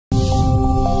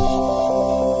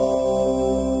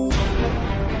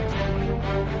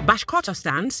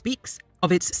Bashkortostan speaks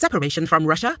of its separation from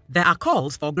Russia. There are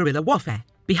calls for guerrilla warfare.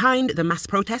 Behind the mass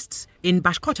protests in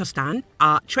Bashkortostan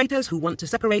are traitors who want to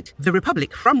separate the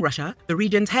republic from Russia, the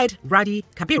region's head, Radiy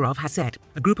Khabirov, has said.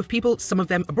 A group of people, some of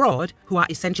them abroad, who are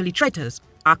essentially traitors,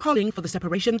 are calling for the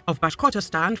separation of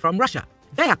Bashkortostan from Russia.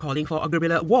 They are calling for a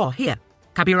guerrilla war here.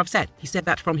 Khabirov said. He said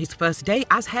that from his first day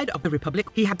as head of the republic,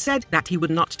 he had said that he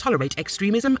would not tolerate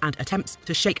extremism and attempts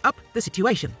to shake up the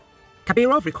situation.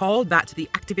 Khabirov recalled that the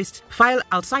activist Fail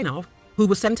Alsynov, who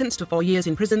was sentenced to 4 years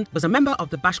in prison, was a member of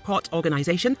the Bashkort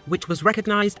organization, which was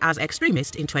recognized as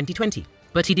extremist in 2020.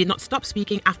 But he did not stop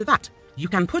speaking after that. You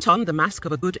can put on the mask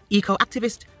of a good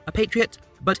eco-activist, a patriot,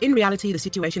 but in reality the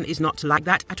situation is not like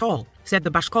that at all, said the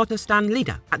Bashkortostan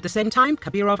leader. At the same time,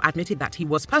 Khabirov admitted that he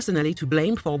was personally to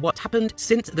blame for what happened,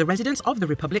 since the residents of the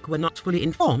republic were not fully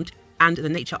informed and the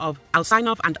nature of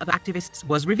Alsynov and other activists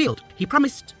was revealed. He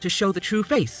promised to show the true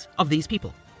face of these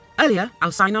people. Earlier,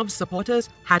 Alsynov's supporters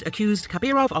had accused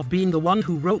Khabirov of being the one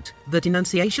who wrote the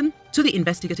denunciation to the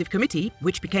investigative committee,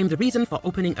 which became the reason for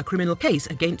opening a criminal case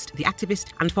against the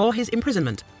activist and for his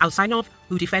imprisonment. Alsynov,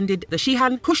 who defended the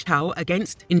Shihan Kushtau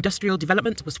against industrial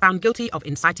development, was found guilty of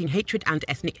inciting hatred and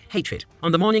ethnic hatred.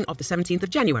 On the morning of the 17th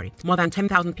of January, more than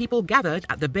 10,000 people gathered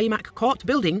at the Baymak court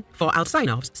building for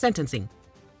Alsynov's sentencing.